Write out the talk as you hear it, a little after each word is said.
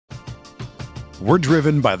We're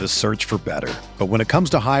driven by the search for better. But when it comes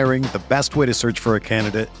to hiring, the best way to search for a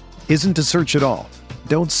candidate isn't to search at all.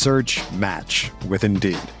 Don't search, match with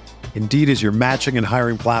Indeed. Indeed is your matching and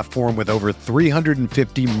hiring platform with over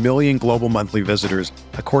 350 million global monthly visitors,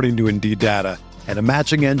 according to Indeed data, and a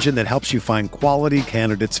matching engine that helps you find quality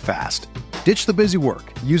candidates fast. Ditch the busy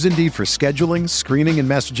work. Use Indeed for scheduling, screening, and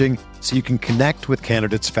messaging so you can connect with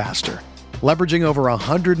candidates faster. Leveraging over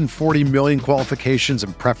 140 million qualifications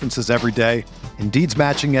and preferences every day, Indeed's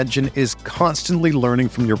matching engine is constantly learning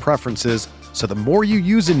from your preferences, so the more you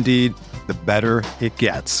use Indeed, the better it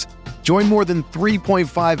gets. Join more than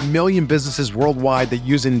 3.5 million businesses worldwide that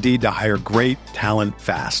use Indeed to hire great talent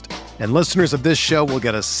fast. And listeners of this show will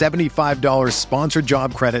get a $75 sponsored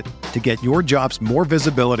job credit to get your jobs more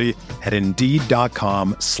visibility at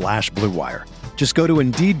Indeed.com/Blue Wire. Just go to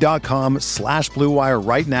Indeed.com/Blue Wire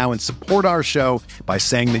right now and support our show by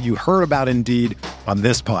saying that you heard about Indeed on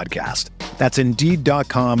this podcast. That's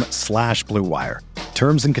Indeed.com/Blue Wire.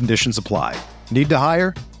 Terms and conditions apply. Need to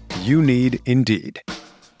hire? You need Indeed.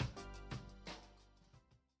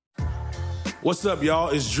 What's up, y'all?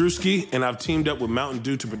 It's Drewski, and I've teamed up with Mountain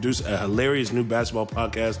Dew to produce a hilarious new basketball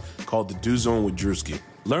podcast called The Dew Zone with Drewski.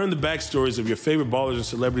 Learn the backstories of your favorite ballers and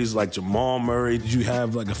celebrities like Jamal Murray. Did you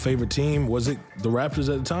have like a favorite team? Was it the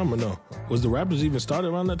Raptors at the time or no? Was the Raptors even started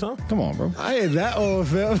around that time? Come on, bro. I ain't that old,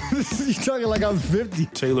 fam. You talking like I'm 50.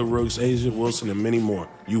 Taylor Rooks, Asia Wilson, and many more.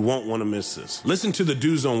 You won't want to miss this. Listen to The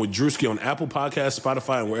Dew Zone with Drewski on Apple Podcasts,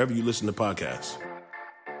 Spotify, and wherever you listen to podcasts.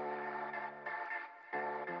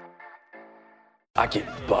 I get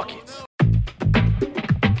buckets.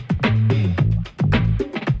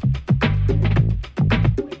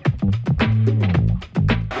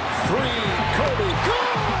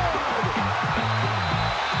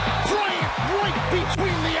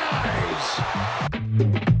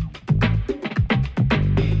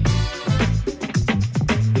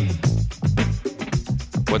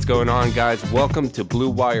 What's going on, guys? Welcome to Blue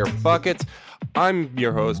Wire Buckets. I'm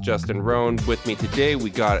your host, Justin Rohn. With me today, we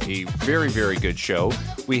got a very, very good show.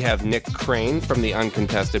 We have Nick Crane from the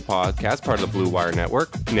Uncontested Podcast, part of the Blue Wire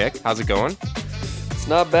Network. Nick, how's it going? It's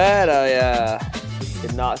not bad. I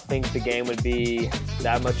did not think the game would be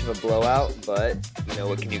that much of a blowout, but you know,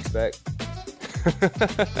 what can you expect?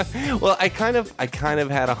 Well, I kind of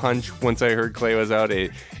had a hunch once I heard Clay was out.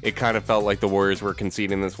 It kind of felt like the Warriors were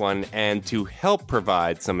conceding this one. And to help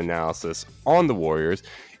provide some analysis on the Warriors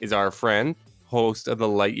is our friend, host of the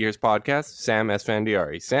Light Years podcast, Sam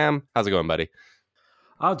Esfandiari. Sam, how's it going, buddy?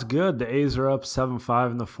 Oh, it's good. The A's are up 7-5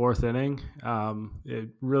 in the fourth inning.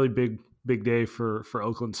 Really big day for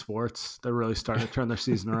Oakland sports. They're really starting to turn their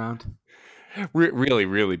season around. Really,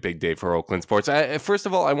 really big day for Oakland sports. First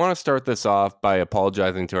of all, I want to start this off by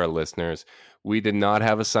apologizing to our listeners. We did not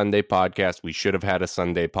have a Sunday podcast. We should have had a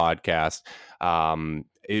Sunday podcast.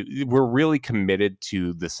 We're really committed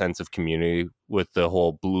to the sense of community with the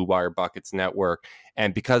whole Blue Wire Buckets network.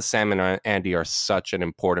 And because Sam and Andy are such an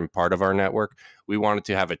important part of our network, we wanted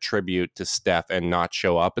to have a tribute to Steph and not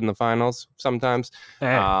show up in the finals sometimes.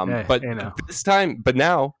 But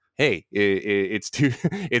now, hey,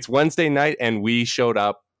 it's Wednesday night and we showed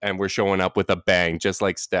up and we're showing up with a bang, just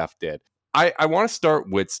like Steph did. I want to start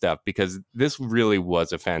with Steph because this really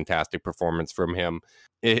was a fantastic performance from him.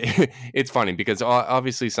 It's funny because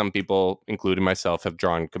obviously some people, including myself, have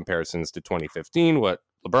drawn comparisons to 2015, what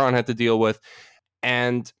LeBron had to deal with.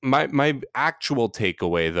 And my actual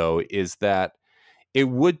takeaway, though, is that it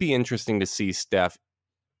would be interesting to see Steph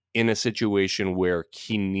in a situation where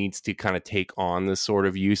he needs to kind of take on this sort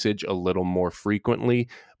of usage a little more frequently,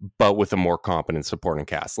 but with a more competent supporting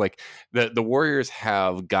cast. Like the Warriors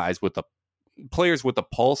have players with a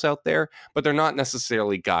pulse out there, but they're not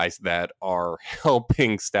necessarily guys that are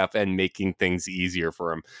helping Steph and making things easier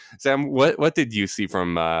for him. Sam, what did you see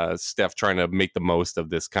from Steph trying to make the most of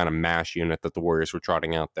this kind of mash unit that the Warriors were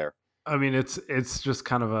trotting out there? I mean, it's just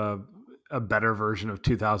kind of a better version of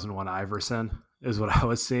 2001 Iverson is what I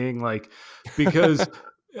was seeing. Like, because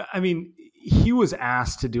I mean, he was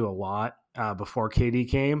asked to do a lot before KD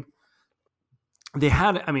came.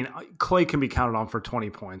 Clay can be counted on for 20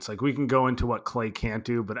 points. Like, we can go into what Clay can't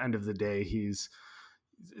do, but end of the day, he's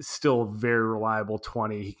still very reliable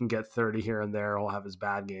 20. He can get 30 here and there. He'll have his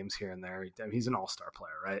bad games here and there. He's an all-star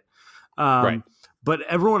player, right? Right. But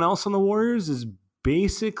everyone else on the Warriors is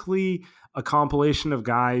basically a compilation of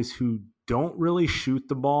guys who don't really shoot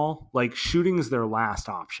the ball. Like, shooting is their last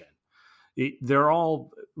option. They're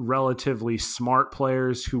all relatively smart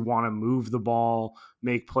players who want to move the ball,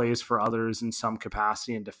 make plays for others in some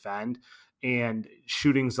capacity, and defend. And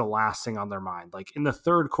shooting's the last thing on their mind. Like, in the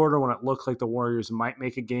third quarter, when it looked like the Warriors might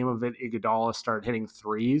make a game of it, Iguodala started hitting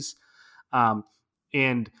threes.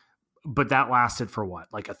 And but that lasted for what,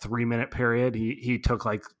 like a 3-minute period. He took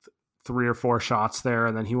like 3 or 4 shots there,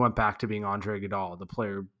 and then he went back to being Andre Iguodala, the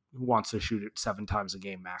player who wants to shoot it 7 times a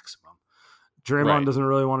game maximum. Draymond doesn't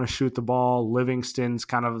really want to shoot the ball. Livingston's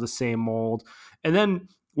kind of the same mold. And then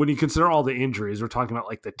when you consider all the injuries, we're talking about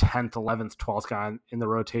like the 10th, 11th, 12th guy in the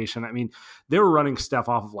rotation. I mean, they were running Steph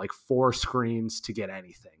off of like 4 screens to get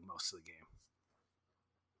anything most of the game.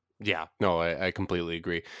 Yeah, no, I completely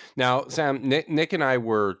agree. Now, Sam, Nick and I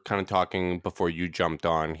were kind of talking before you jumped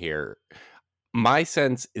on here. My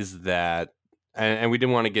sense is that, and we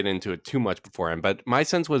didn't want to get into it too much beforehand, but my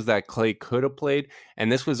sense was that Clay could have played,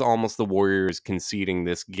 and this was almost the Warriors conceding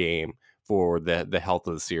this game for the health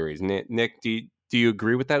of the series. Nick, do you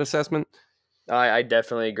agree with that assessment? I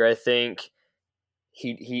definitely agree. I think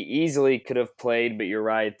he easily could have played, but you're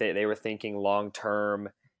right. They were thinking long term.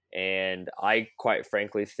 And I quite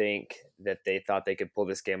frankly think that they thought they could pull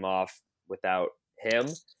this game off without him.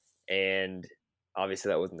 And obviously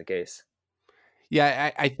that wasn't the case.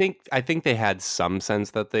 Yeah, I think they had some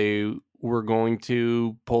sense that they were going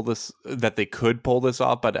to pull this, that they could pull this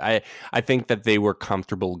off, but I think that they were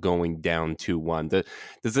comfortable going down 2-1.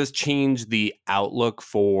 Does this change the outlook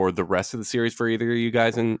for the rest of the series for either of you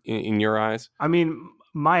guys in your eyes? I mean,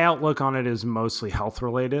 my outlook on it is mostly health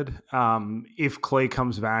related. If Clay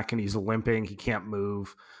comes back and he's limping, he can't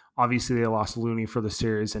move. Obviously, they lost Looney for the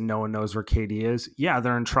series, and no one knows where KD is. Yeah,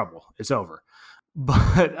 they're in trouble. It's over.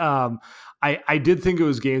 But I did think it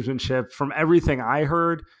was gamesmanship. From everything I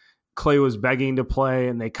heard, Clay was begging to play,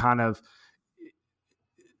 and they kind of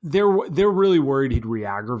they're really worried he'd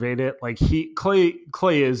re-aggravate it. Like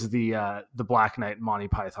Clay is the Black Knight in Monty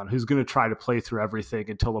Python, who's going to try to play through everything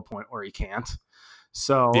until the point where he can't.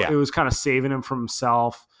 So It was kind of saving him from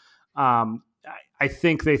himself. I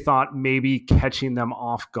think they thought maybe catching them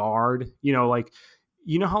off guard, how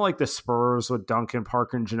like the Spurs with Duncan,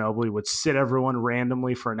 Parker, and Ginobili would sit everyone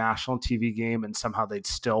randomly for a national TV game and somehow they'd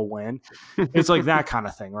still win. It's like that kind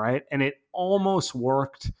of thing, right? And it almost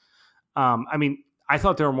worked. I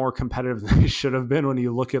thought they were more competitive than they should have been when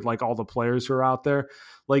you look at like all the players who are out there.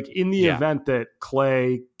 Like in the event that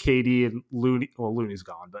Clay, KD, and Looney, well, Looney's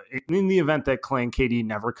gone, but in the event that Clay and KD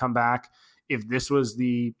never come back, if this was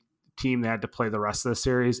the team that had to play the rest of the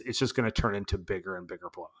series, it's just going to turn into bigger and bigger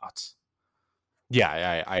blowouts.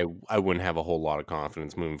 Yeah, I wouldn't have a whole lot of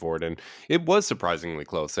confidence moving forward, and it was surprisingly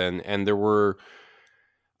close. And there were,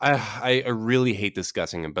 I really hate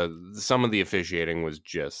discussing it, but some of the officiating was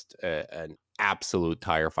just an absolute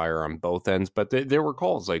tire fire on both ends. But there were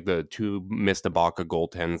calls like the 2 missed Ibaka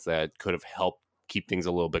goaltends that could have helped keep things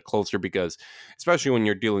a little bit closer, because especially when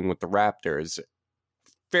you're dealing with the Raptors,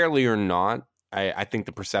 fairly or not, I think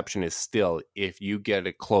the perception is still, if you get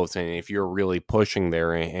it close and if you're really pushing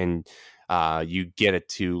there and you get it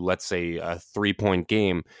to, let's say, a 3-point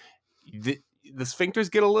game, the sphincters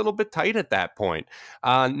get a little bit tight at that point.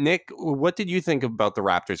 Nick, what did you think about the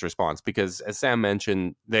Raptors' response? Because as Sam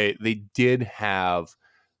mentioned, they did have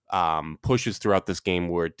pushes throughout this game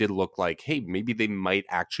where it did look like, hey, maybe they might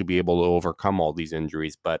actually be able to overcome all these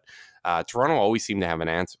injuries. But Toronto always seemed to have an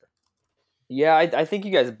answer. Yeah, I think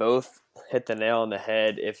you guys both hit the nail on the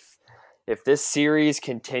head. If this series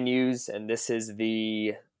continues and this is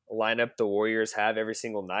the lineup the Warriors have every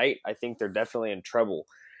single night, I think they're definitely in trouble.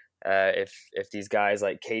 If these guys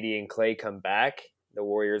like KD and Clay come back, the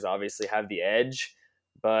Warriors obviously have the edge.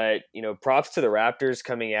 But, props to the Raptors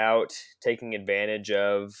coming out, taking advantage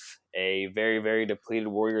of a very, very depleted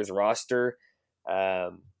Warriors roster.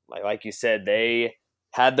 Like you said, they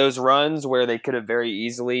had those runs where they could have very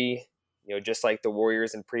easily, just like the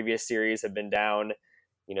Warriors in previous series have been down,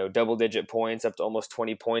 double-digit points up to almost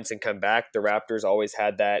 20 points and come back. The Raptors always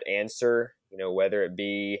had that answer, whether it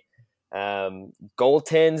be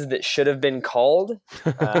goaltends that should have been called.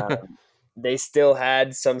 They still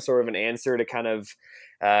had some sort of an answer to kind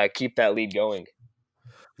of keep that lead going.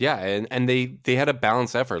 Yeah, and they had a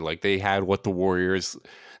balanced effort. Like they had what the Warriors,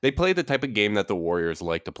 they played the type of game that the Warriors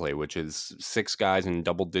like to play, which is 6 guys in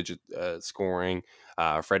double-digit scoring.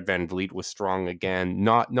 Fred VanVleet was strong again,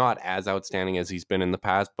 not as outstanding as he's been in the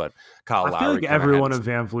past, but Kyle Lowry. I feel like every one of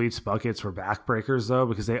VanVleet's buckets were backbreakers though,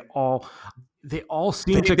 because they all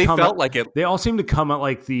seem to come. Felt like it. They all seem to come at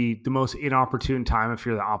like the most inopportune time if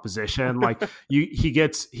you're the opposition. Like he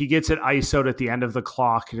gets it ISO'd at the end of the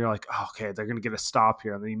clock, and you're like, oh, okay, they're gonna get a stop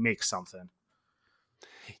here, and then he makes something.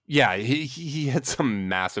 Yeah, he had some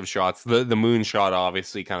massive shots. The moon shot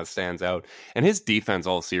obviously kind of stands out, and his defense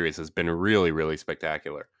all series has been really, really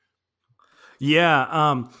spectacular.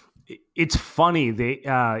 Yeah, it's funny.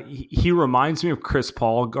 He reminds me of Chris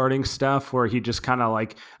Paul guarding Steph, where he just kind of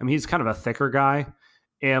like, he's kind of a thicker guy,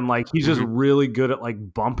 And like he's just really good at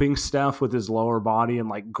like bumping Steph with his lower body and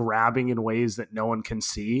like grabbing in ways that no one can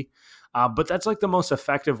see. But that's like the most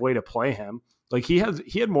effective way to play him. Like he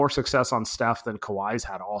had more success on Steph than Kawhi's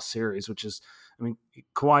had all series, which is, I mean,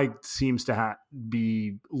 Kawhi seems to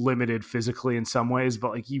be limited physically in some ways,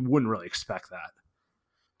 but like you wouldn't really expect that.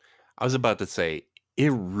 I was about to say,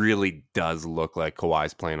 it really does look like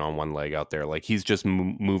Kawhi's playing on one leg out there. Like he's just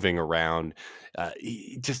moving around.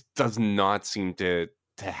 He just does not seem to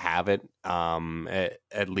have it.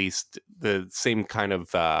 At least the same kind of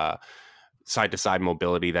side to side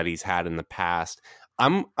mobility that he's had in the past.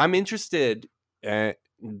 I'm interested. A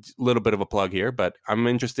little bit of a plug here, but I'm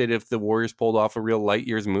interested if the Warriors pulled off a real light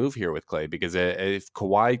years move here with Klay, because if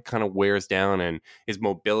Kawhi kind of wears down and his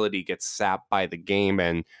mobility gets sapped by the game,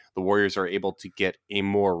 and the Warriors are able to get a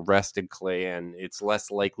more rested Klay, and it's less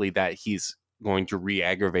likely that he's going to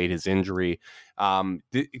re-aggravate his injury,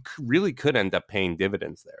 it really could end up paying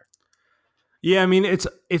dividends there. Yeah, I mean,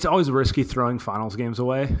 it's always risky throwing finals games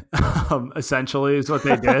away, essentially, is what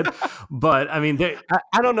they did. But, I mean,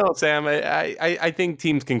 I don't know, Sam. I think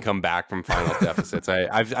teams can come back from final deficits.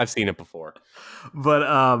 I've seen it before. But,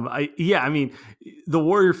 I mean, the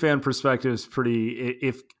Warrior fan perspective is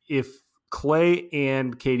pretty... If Klay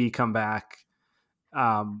and KD come back,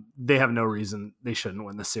 they have no reason they shouldn't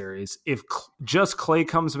win the series. If just Klay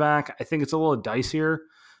comes back, I think it's a little dicier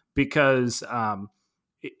because...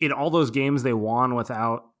 in all those games they won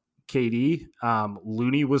without KD,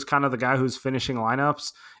 Looney was kind of the guy who's finishing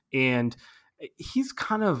lineups, and he's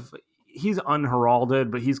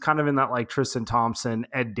unheralded, but he's kind of in that like Tristan Thompson,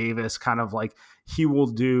 Ed Davis kind of like he will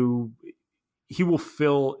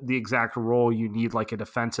fill the exact role you need like a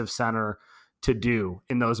defensive center to do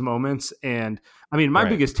in those moments. And I mean, my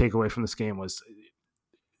biggest takeaway from this game was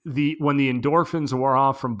when the endorphins wore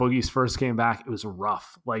off from Boogie's first game back, it was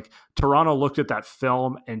rough. Like Toronto looked at that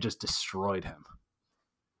film and just destroyed him.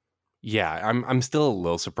 Yeah, I'm still a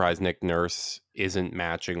little surprised Nick Nurse isn't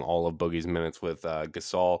matching all of Boogie's minutes with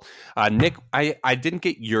Gasol. Nick, I didn't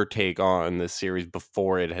get your take on this series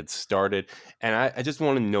before it had started, and I just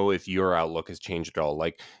want to know if your outlook has changed at all.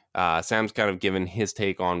 Like Sam's kind of given his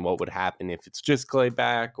take on what would happen if it's just Klay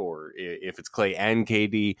back, or if it's Klay and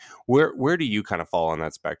KD. Where do you kind of fall on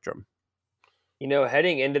that spectrum? You know,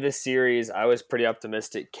 heading into the series, I was pretty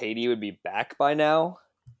optimistic KD would be back by now.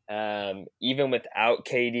 Even without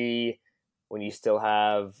KD, when you still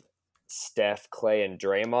have Steph, Klay, and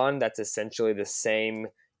Draymond, that's essentially the same,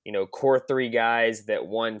 core three guys that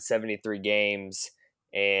won 73 games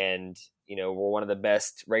and, were one of the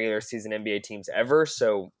best regular season NBA teams ever.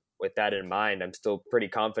 So with that in mind, I'm still pretty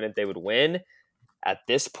confident they would win. At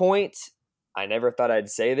this point, I never thought I'd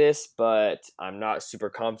say this, but I'm not super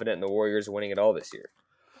confident in the Warriors winning it all this year.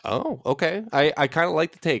 Oh, okay. I kind of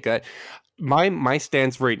like the take. My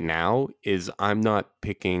stance right now is I'm not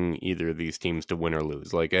picking either of these teams to win or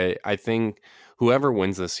lose. Like I think whoever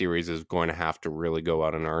wins this series is going to have to really go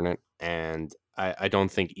out and earn it. And I don't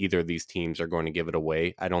think either of ththese teams are going to give it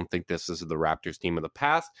away. I don't think this is the Raptors team of the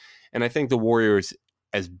past. And I think the Warriors,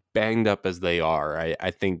 as banged up as they are, I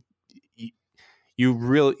think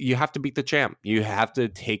you have to beat the champ. You have to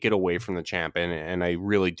take it away from the champ. And I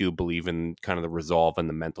really do believe in kind of the resolve and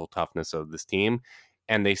the mental toughness of this team.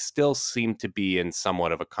 And they still seem to be in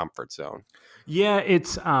somewhat of a comfort zone. Yeah,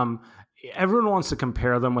 it's everyone wants to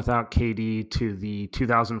compare them without KD to the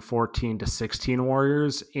 2014 to 16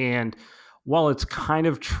 Warriors. And while it's kind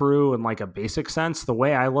of true in like a basic sense, the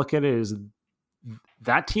way I look at it is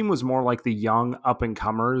that team was more like the young up and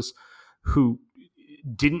comers who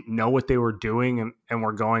didn't know what they were doing and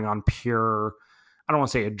were going on pure, I don't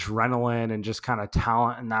want to say adrenaline and just kind of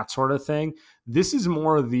talent and that sort of thing. This is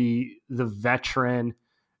more the veteran.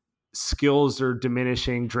 Skills are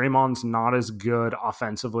diminishing. Draymond's not as good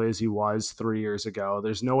offensively as he was 3 years ago.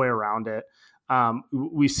 There's no way around it.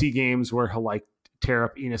 We see games where he'll like tear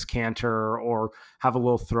up Enes Kanter or have a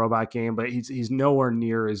little throwback game, but he's nowhere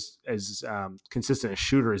near as consistent a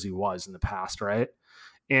shooter as he was in the past, right?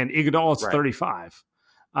 And Iguodala's 35.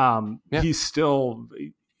 He's still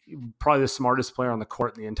probably the smartest player on the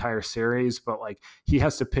court in the entire series, but like he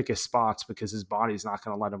has to pick his spots because his body's not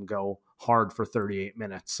going to let him go hard for 38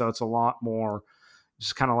 minutes. So it's a lot more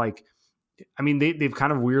just kind of like, I mean, they've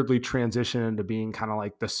kind of weirdly transitioned into being kind of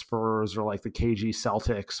like the Spurs or like the KG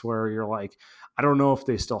Celtics, where you're like, I don't know if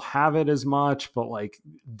they still have it as much, but like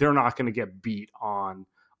they're not going to get beat on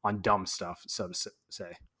dumb stuff, so to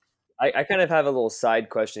say. I kind of have a little side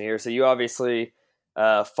question here. So you obviously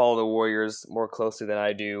follow the Warriors more closely than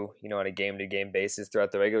I do, on a game-to-game basis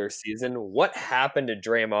throughout the regular season. What happened to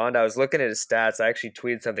Draymond? I was looking at his stats. I actually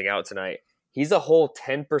tweeted something out tonight. He's a whole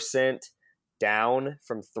 10% down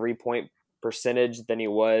from 3-point percentage than he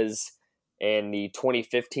was in the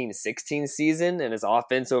 2015-16 season, and his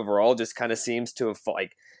offense overall just kind of seems to have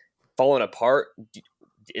fallen apart.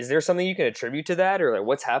 Is there something you can attribute to that, or like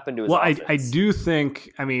what's happened to his offense? I do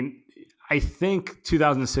think, I think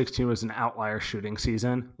 2016 was an outlier shooting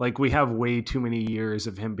season. Like, we have way too many years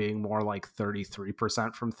of him being more like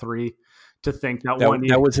 33% from three to think that one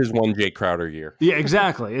year. That was his one Jay Crowder year. Yeah,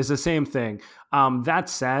 exactly. It's the same thing. That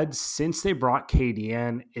said, since they brought KD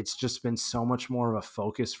in, it's just been so much more of a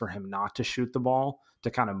focus for him not to shoot the ball,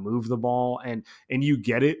 to kind of move the ball. And you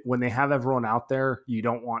get it. When they have everyone out there, you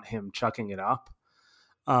don't want him chucking it up.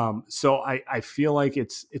 So I feel like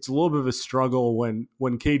it's a little bit of a struggle when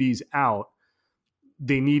KD's out.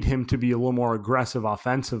 They need him to be a little more aggressive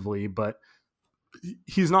offensively, but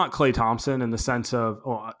he's not Klay Thompson in the sense of,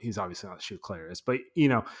 he's obviously not shoot players, but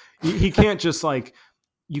he can't just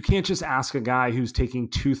you can't just ask a guy who's taking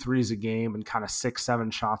 2 threes a game and kind of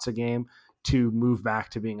 6-7 shots a game to move back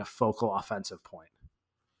to being a focal offensive point.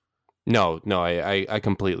 No, I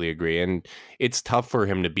completely agree. And it's tough for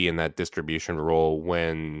him to be in that distribution role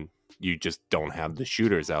when you just don't have the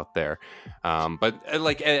shooters out there. But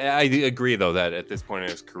I agree, though, that at this point in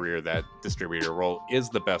his career, that distributor role is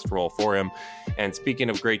the best role for him. And speaking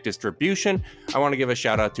of great distribution, I want to give a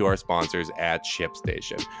shout out to our sponsors at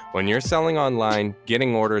ShipStation. When you're selling online,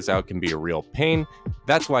 getting orders out can be a real pain.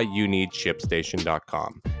 That's why you need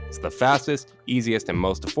ShipStation.com. It's the fastest, easiest, and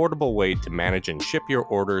most affordable way to manage and ship your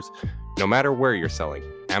orders, no matter where you're selling.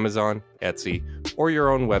 Amazon, Etsy, or your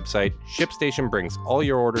own website, ShipStation brings all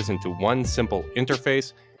your orders into one simple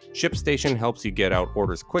interface. ShipStation helps you get out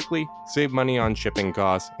orders quickly, save money on shipping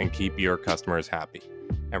costs, and keep your customers happy.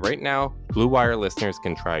 And right now, Blue Wire listeners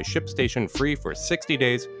can try ShipStation free for 60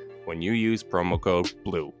 days when you use promo code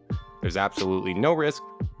BLUE. There's absolutely no risk.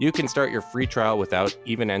 You can start your free trial without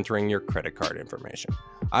even entering your credit card information.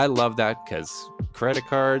 I love that because credit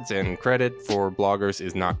cards and credit for bloggers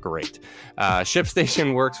is not great.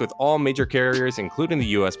 ShipStation works with all major carriers, including the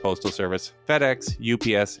U.S. Postal Service, FedEx,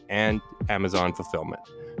 UPS, and Amazon Fulfillment.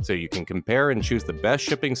 So you can compare and choose the best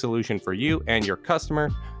shipping solution for you and your customer.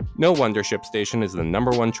 No wonder ShipStation is the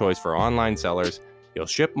 #1 choice for online sellers. You'll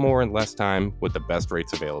ship more in less time with the best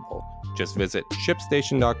rates available. Just visit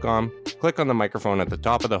ShipStation.com, click on the microphone at the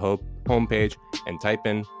top of the homepage, and type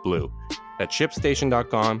in BLUE. That's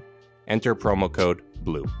ShipStation.com, enter promo code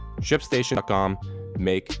BLUE. ShipStation.com,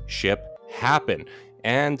 make ship happen.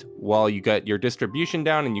 And while you got your distribution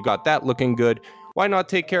down and you got that looking good, why not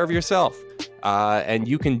take care of yourself? And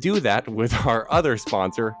you can do that with our other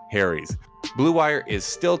sponsor, Harry's. Blue Wire is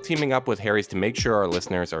still teaming up with Harry's to make sure our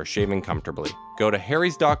listeners are shaving comfortably. Go to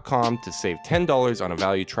harrys.com to save $10 on a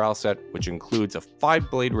value trial set, which includes a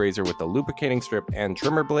 5-blade razor with a lubricating strip and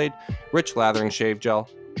trimmer blade, rich lathering shave gel,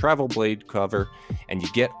 travel blade cover, and you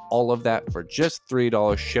get all of that for just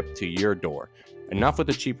 $3 shipped to your door. Enough with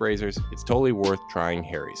the cheap razors, it's totally worth trying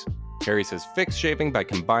Harry's. Harry's has fixed shaving by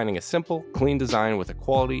combining a simple, clean design with a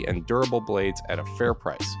quality and durable blades at a fair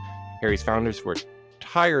price. Harry's founders were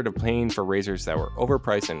tired of paying for razors that were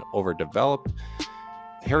overpriced and overdeveloped.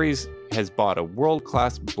 Harry's has bought a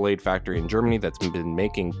world-class blade factory in Germany that's been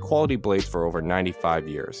making quality blades for over 95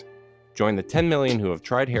 years. Join the 10 million who have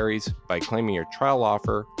tried Harry's by claiming your trial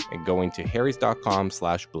offer and going to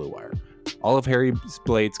harrys.com/bluewire. All of Harry's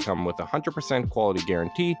blades come with a 100% quality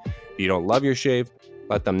guarantee. If you don't love your shave,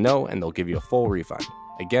 let them know and they'll give you a full refund.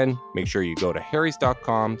 Again, make sure you go to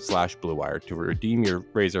harrys.com/bluewire to redeem your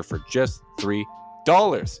razor for just $3.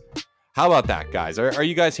 How about that, guys? Are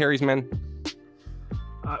you guys Harry's men?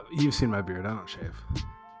 You've seen my beard. I don't shave.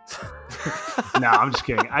 No, I'm just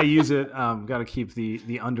kidding. I use it. Got to keep the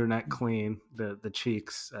underneck clean, the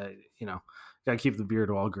cheeks. Got to keep the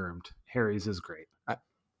beard well groomed. Harry's is great.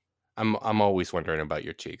 I'm always wondering about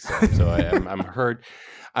your cheeks, so I'm hurt.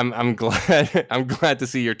 I'm glad to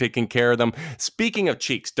see you're taking care of them. Speaking of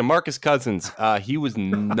cheeks, DeMarcus Cousins, he was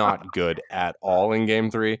not good at all in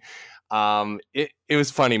Game 3. It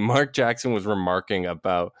was funny. Mark Jackson was remarking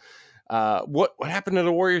about what happened to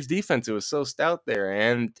the Warriors defense. It was so stout there,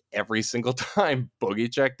 and every single time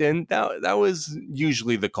Boogie checked in, that was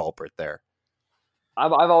usually the culprit there.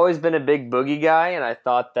 I've always been a big Boogie guy, and I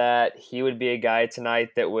thought that he would be a guy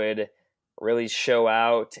tonight that would really show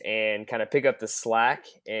out and kind of pick up the slack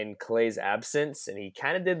in Klay's absence, and he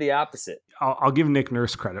kind of did the opposite. I'll give Nick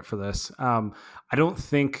Nurse credit for this. I don't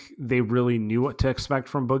think they really knew what to expect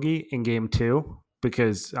from Boogie in Game 2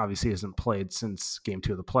 because obviously he hasn't played since Game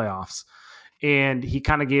 2 of the playoffs. And he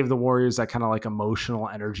kind of gave the Warriors that kind of like emotional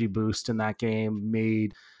energy boost in that game,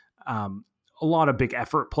 made a lot of big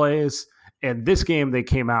effort plays. And this game, they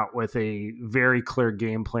came out with a very clear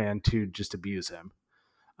game plan to just abuse him.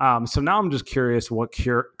 So now I'm just curious what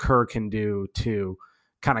Kerr can do to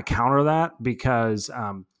kind of counter that, because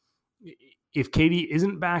if KD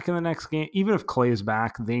isn't back in the next game, even if Clay is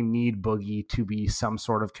back, they need Boogie to be some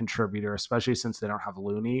sort of contributor, especially since they don't have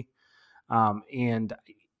Looney. And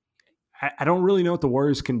I don't really know what the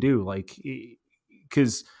Warriors can do, like,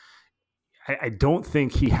 because I don't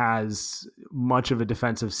think he has much of a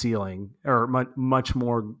defensive ceiling or much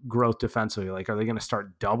more growth defensively. Like, are they going to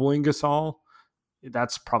start doubling Gasol?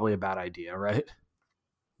 That's probably a bad idea, right?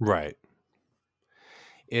 Right.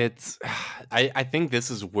 It's I think this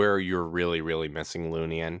is where you're really, really missing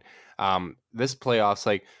Looney. And this playoffs,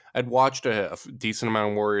 like, I'd watched a decent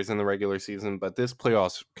amount of Warriors in the regular season, but this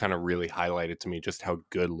playoffs kind of really highlighted to me just how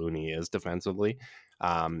good Looney is defensively.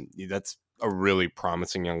 That's a really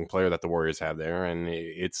promising young player that the Warriors have there, and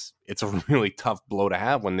it's a really tough blow to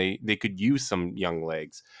have when they could use some young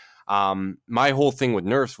legs. My whole thing with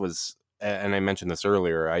nerfs was, and I mentioned this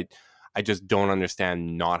earlier, I just don't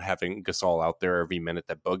understand not having Gasol out there every minute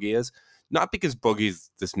that Boogie is. Not because Boogie's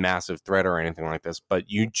this massive threat or anything like this, but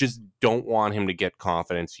you just don't want him to get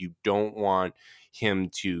confidence. You don't want him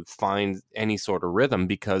to find any sort of rhythm,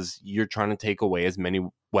 because you're trying to take away as many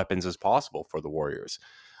weapons as possible for the Warriors.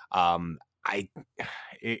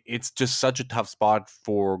 It's just such a tough spot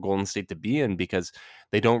for Golden State to be in, because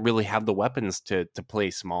they don't really have the weapons to play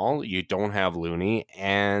small. You don't have Looney,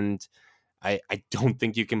 and I don't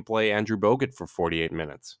think you can play Andrew Bogut for 48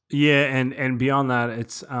 minutes. Yeah, and beyond that,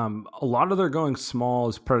 it's a lot of their going small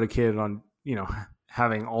is predicated on,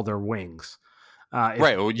 having all their wings.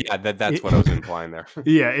 Right. Well, yeah, that's what I was implying there.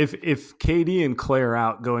 Yeah, if KD and Clay are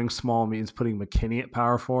out, going small means putting McKinney at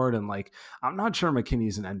power forward, and like, I'm not sure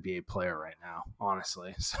McKinney's an NBA player right now,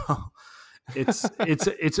 honestly. So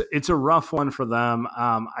it's a rough one for them.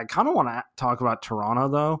 I kind of want to talk about Toronto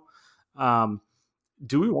though.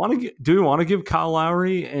 Do we want to give Kyle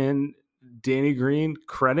Lowry and Danny Green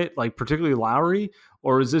credit, like particularly Lowry,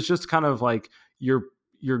 or is this just kind of like you're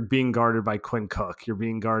being guarded by Quinn Cook, you're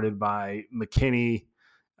being guarded by McKinney?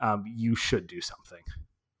 You should do something.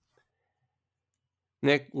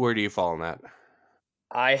 Nick, where do you fall on that?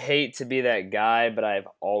 I hate to be that guy, but I've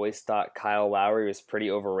always thought Kyle Lowry was pretty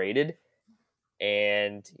overrated.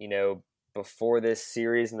 And, before this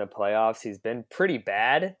series in the playoffs, he's been pretty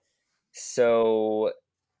bad. So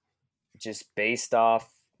just based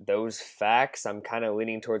off those facts, I'm kind of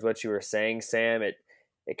leaning towards what you were saying, Sam. It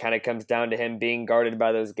kind of comes down to him being guarded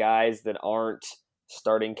by those guys that aren't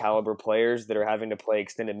starting caliber players that are having to play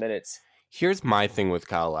extended minutes. Here's my thing with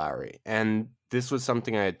Kyle Lowry, and this was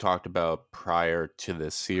something I had talked about prior to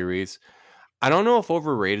this series. I don't know if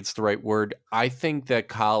overrated is the right word. I think that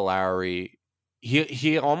Kyle Lowry,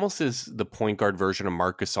 he almost is the point guard version of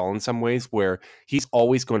Marc Gasol in some ways, where he's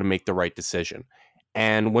always going to make the right decision.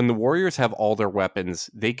 And when the Warriors have all their weapons,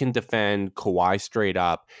 they can defend Kawhi straight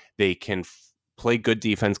up. They can play good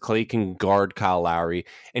defense. Clay can guard Kyle Lowry,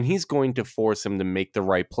 and he's going to force him to make the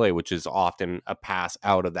right play, which is often a pass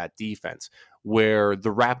out of that defense, where the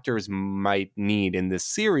Raptors might need in this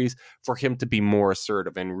series for him to be more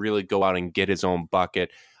assertive and really go out and get his own bucket,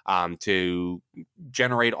 to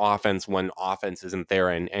generate offense when offense isn't there,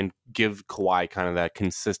 and give Kawhi kind of that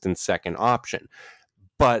consistent second option.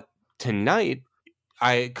 But tonight,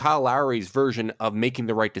 Kyle Lowry's version of making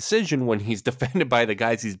the right decision when he's defended by the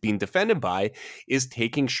guys he's being defended by is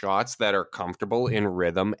taking shots that are comfortable in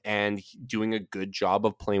rhythm and doing a good job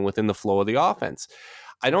of playing within the flow of the offense.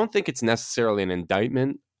 I don't think it's necessarily an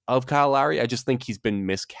indictment of Kyle Lowry. I just think he's been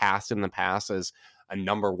miscast in the past as a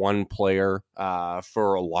number one player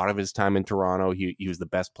for a lot of his time in Toronto. He was the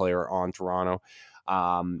best player on Toronto,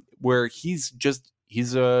 where he's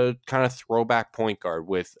a kind of throwback point guard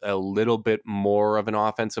with a little bit more of an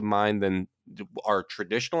offensive mind than our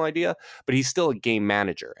traditional idea, but he's still a game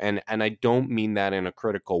manager. And I don't mean that in a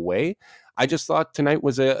critical way. I just thought tonight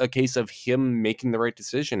was a case of him making the right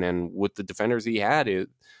decision. And with the defenders he had,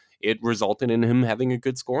 it resulted in him having a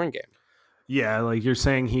good scoring game. Yeah, like you're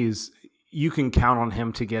saying, you can count on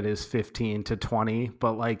him to get his 15 to 20,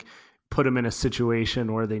 but like, put him in a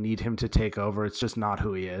situation where they need him to take over. It's just not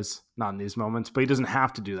who he is, not in these moments. But he doesn't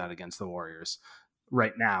have to do that against the Warriors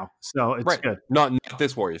right now. So it's good. Not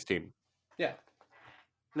this Warriors team. Yeah.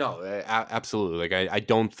 No, absolutely. Like, I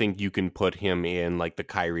don't think you can put him in like the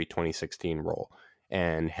Kyrie 2016 role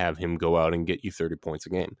and have him go out and get you 30 points a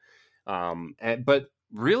game. But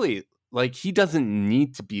really, like, he doesn't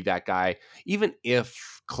need to be that guy, even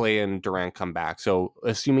if Clay and Durant come back. So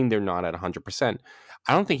assuming they're not at 100%,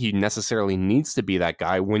 I don't think he necessarily needs to be that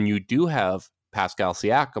guy when you do have Pascal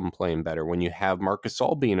Siakam playing better, when you have Marc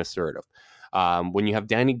Gasol being assertive. When you have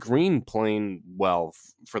Danny Green playing well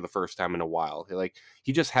for the first time in a while, like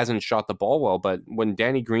he just hasn't shot the ball well. But when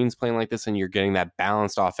Danny Green's playing like this and you're getting that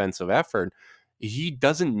balanced offensive effort, he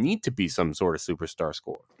doesn't need to be some sort of superstar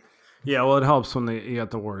scorer. Yeah, well, it helps when you got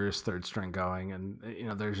the Warriors' third string going, and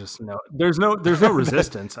there's just there's no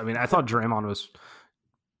resistance. I mean, I thought Draymond was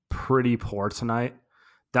pretty poor tonight.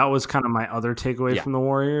 That was kind of my other takeaway from the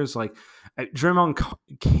Warriors. Like, Draymond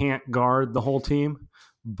can't guard the whole team,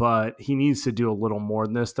 but he needs to do a little more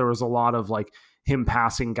than this. There was a lot of like him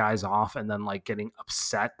passing guys off and then like getting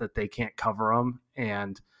upset that they can't cover him,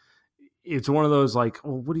 and it's one of those like,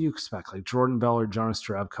 well, what do you expect? Like Jordan Bell or Jonas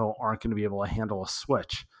Jerebko aren't going to be able to handle a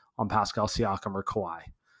switch on Pascal Siakam or Kawhi.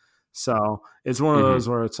 So it's one of those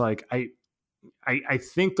where it's like, I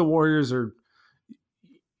think the Warriors are,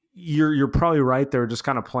 you're probably right. They're just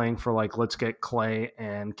kind of playing for like, let's get Clay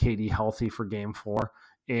and KD healthy for game 4.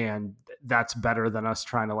 And that's better than us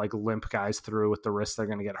trying to like limp guys through with the risk they're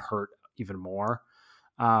going to get hurt even more.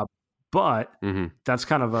 But that's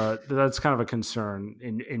kind of a concern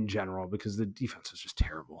in general because the defense is just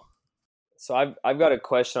terrible. So I've got a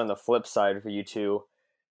question on the flip side for you two.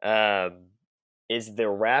 Is the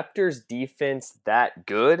Raptors defense that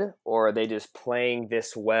good, or are they just playing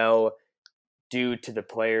this well due to the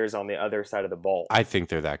players on the other side of the ball? I think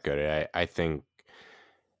they're that good. I think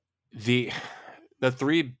the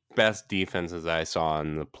 3 best defenses I saw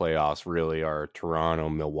in the playoffs really are Toronto,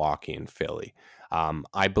 Milwaukee, and Philly.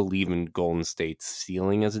 I believe in Golden State's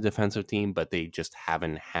ceiling as a defensive team, but they just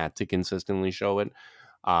haven't had to consistently show it.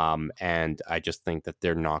 And I just think that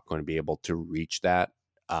they're not going to be able to reach that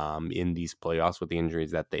in these playoffs with the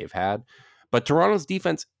injuries that they've had. But Toronto's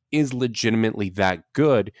defense is legitimately that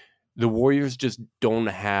good. The Warriors just don't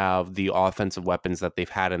have the offensive weapons that they've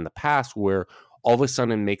had in the past where all of a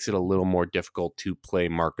sudden makes it a little more difficult to play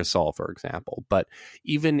Marc Gasol, for example. But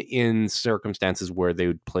even in circumstances where they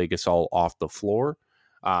would play Gasol off the floor,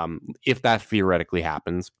 if that theoretically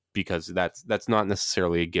happens, because that's not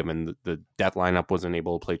necessarily a given. The death lineup wasn't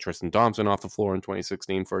able to play Tristan Thompson off the floor in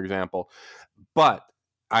 2016, for example. But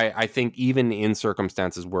I think even in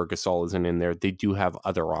circumstances where Gasol isn't in there, they do have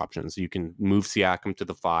other options. You can move Siakam to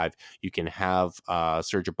the 5. You can have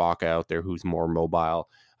Serge Ibaka out there who's more mobile.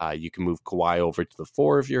 You can move Kawhi over to the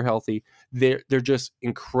 4 if you're healthy. They're just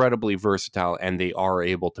incredibly versatile, and they are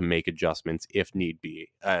able to make adjustments if need be.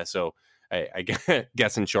 So I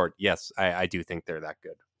guess in short, yes, I do think they're that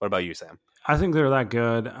good. What about you, Sam? I think they're that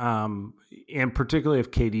good, and particularly if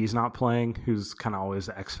KD's not playing, who's kind of always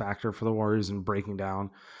the X factor for the Warriors and breaking down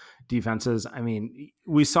defenses. I mean,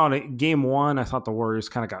 we saw it in game 1. I thought the Warriors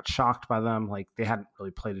kind of got shocked by them. Like they hadn't really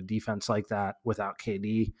played a defense like that without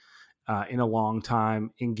KD in a long time.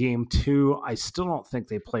 In game 2, I still don't think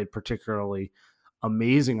they played particularly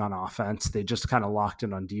amazing on offense. They just kind of locked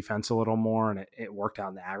in on defense a little more, and it worked out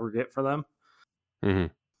in the aggregate for them.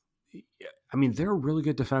 I mean, they're a really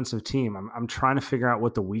good defensive team. I'm trying to figure out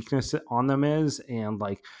what the weakness on them is, and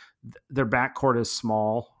like their backcourt is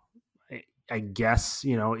small. I guess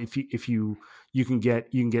if you can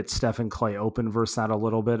get Steph and Clay open versus that a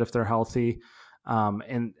little bit if they're healthy,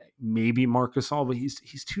 and maybe Marc Gasol, but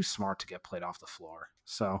he's too smart to get played off the floor.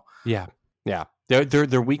 So yeah.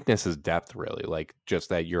 Their weakness is depth, really. Like just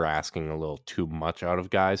that you're asking a little too much out of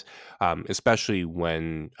guys, especially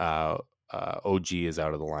when OG is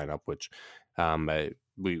out of the lineup, which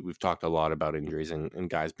we've talked a lot about injuries and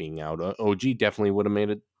guys being out. OG definitely would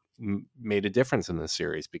have made a difference in this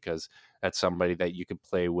series because that's somebody that you could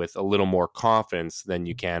play with a little more confidence than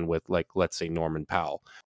you can with, like, let's say Norman Powell.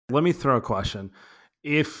 Let me throw a question.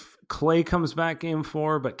 If Clay comes back game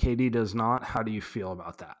 4, but KD does not, how do you feel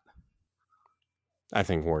about that? I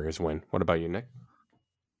think Warriors win. What about you, Nick?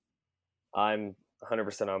 I'm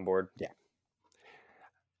 100% on board. Yeah.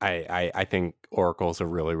 I think Oracle's a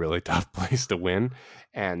really, really tough place to win.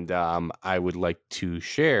 And I would like to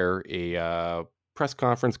share a press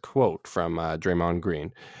conference quote from Draymond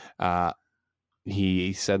Green.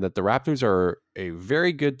 He said that the Raptors are a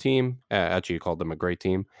very good team. Actually, he called them a great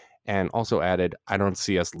team. And also added, I don't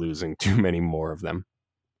see us losing too many more of them.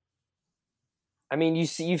 I mean,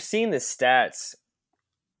 you've seen the stats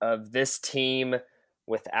of this team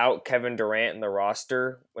without Kevin Durant in the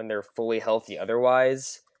roster when they're fully healthy.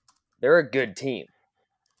 Otherwise, they're a good team.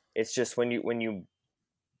 It's just when you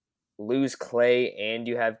lose Clay and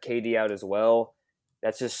you have KD out as well,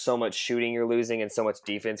 that's just so much shooting you're losing and so much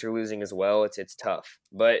defense you're losing as well. It's tough.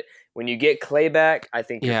 But when you get Clay back, I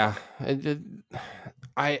think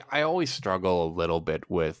I always struggle a little bit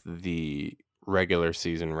with the regular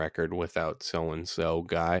season record without so-and-so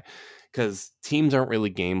guy because teams aren't really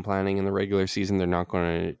game planning in the regular season. They're not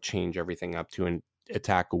going to change everything up to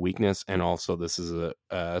attack a weakness, and also this is a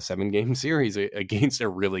 7-game series against a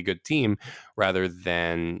really good team rather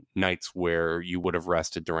than nights where you would have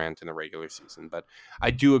rested Durant in the regular season. But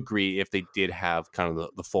I do agree, if they did have kind of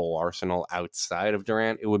the full arsenal outside of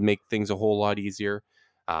Durant, it would make things a whole lot easier.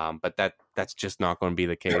 But that's just not going to be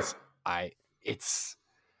the case. I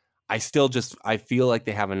feel like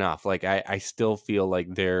they have enough. Like I still feel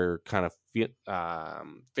like they're kind of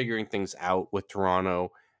figuring things out with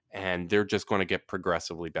Toronto, and they're just going to get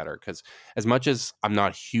progressively better. Because as much as I'm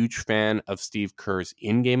not a huge fan of Steve Kerr's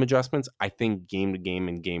in-game adjustments, I think game to game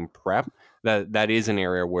and game prep, that is an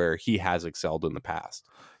area where he has excelled in the past.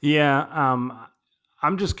 Yeah,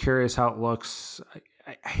 I'm just curious how it looks.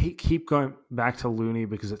 I keep going back to Looney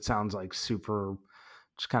because it sounds like super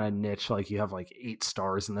just kind of niche, like you have like 8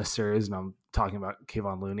 stars in this series, and I'm talking about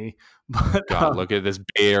Kevon Looney. But God, look at this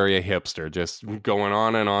Bay Area hipster just going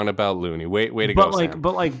on and on about Looney. Way to but go, like, Sam.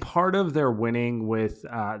 But like part of their winning with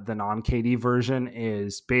the non-KD version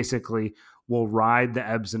is basically we'll ride the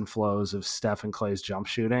ebbs and flows of Steph and Clay's jump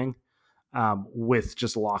shooting with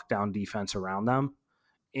just lockdown defense around them.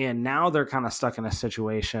 And now they're kind of stuck in a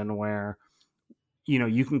situation where,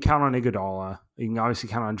 you can count on Iguodala, you can obviously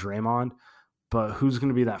count on Draymond, but who's going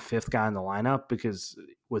to be that 5th guy in the lineup? Because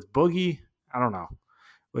with Boogie, I don't know.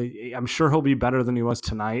 I'm sure he'll be better than he was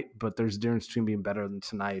tonight, but there's a difference between being better than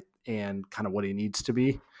tonight and kind of what he needs to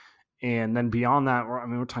be. And then beyond that,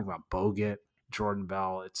 we're talking about Bogut, Jordan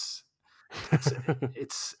Bell. It's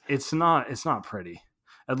not pretty.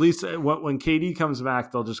 At least when KD comes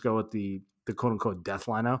back, they'll just go with the quote unquote death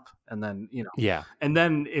lineup, and then yeah. And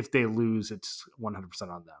then if they lose, it's 100%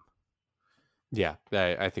 on them. Yeah,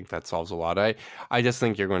 I think that solves a lot. I just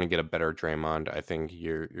think you're going to get a better Draymond. I think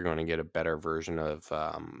you're going to get a better version of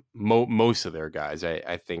most of their guys.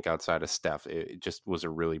 I think outside of Steph, it just was a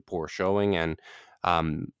really poor showing, and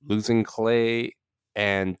losing Clay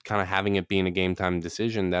and kind of having it being a game time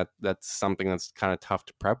decision, that's something that's kind of tough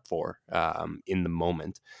to prep for in the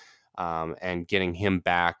moment. And getting him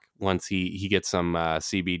back once he gets some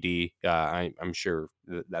CBD, I'm sure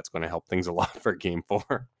that's going to help things a lot for Game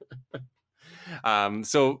 4.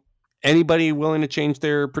 So anybody willing to change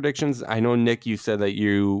their predictions? I know, Nick, you said that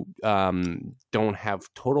you don't have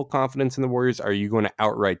total confidence in the Warriors. Are you going to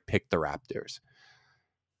outright pick the Raptors?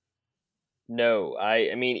 No,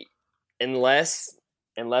 I mean, unless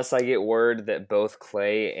I get word that both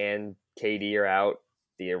Clay and KD are out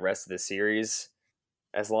the rest of the series,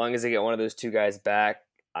 as long as I get one of those 2 guys back,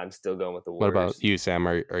 I'm still going with the Warriors. What about you, Sam?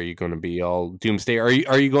 Are you going to be all doomsday? Are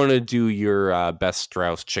you going to do your best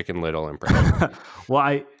Strauss Chicken Little impression?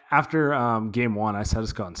 Well, after game 1, I said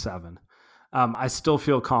it's going 7. I still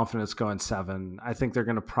feel confident it's going 7. I think they're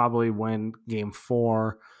going to probably win game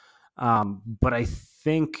 4. But I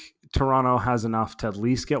think Toronto has enough to at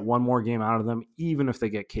least get one more game out of them, even if they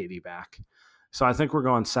get KD back. So I think we're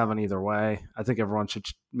going 7 either way. I think everyone should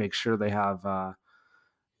make sure they have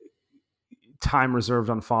time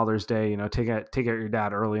reserved on Father's Day. Take out your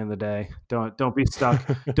dad early in the day. Don't be stuck.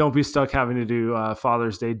 Don't be stuck having to do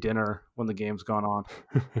Father's Day dinner when the game's gone on.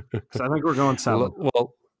 So I think we're going 7.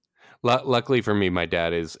 Well, luckily for me, my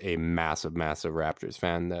dad is a massive Raptors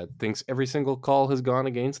fan that thinks every single call has gone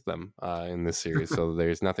against them in this series. So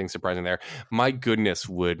there's nothing surprising there. My goodness,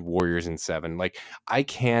 would Warriors in 7. Like, I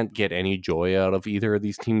can't get any joy out of either of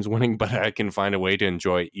these teams winning, but I can find a way to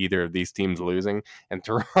enjoy either of these teams losing, and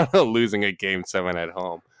Toronto losing a game 7 at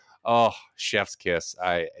home. Oh, chef's kiss.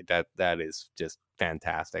 That is just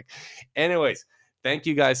fantastic. Anyways, thank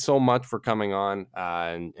you guys so much for coming on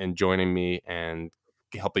and joining me and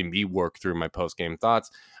helping me work through my post-game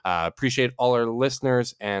thoughts. Appreciate all our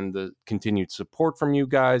listeners and the continued support from you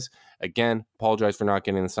guys. Again, apologize for not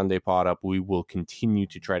getting the Sunday pod up. We will continue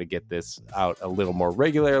to try to get this out a little more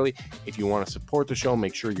regularly. If you want to support the show,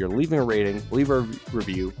 make sure you're leaving a rating, leave a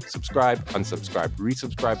review, subscribe, unsubscribe,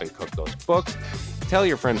 resubscribe, and cook those books. Tell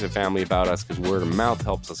your friends and family about us, because word of mouth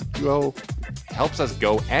helps us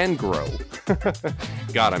go and grow.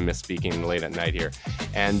 God, I miss speaking late at night here.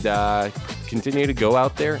 And continue to go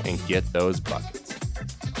out there and get those buckets.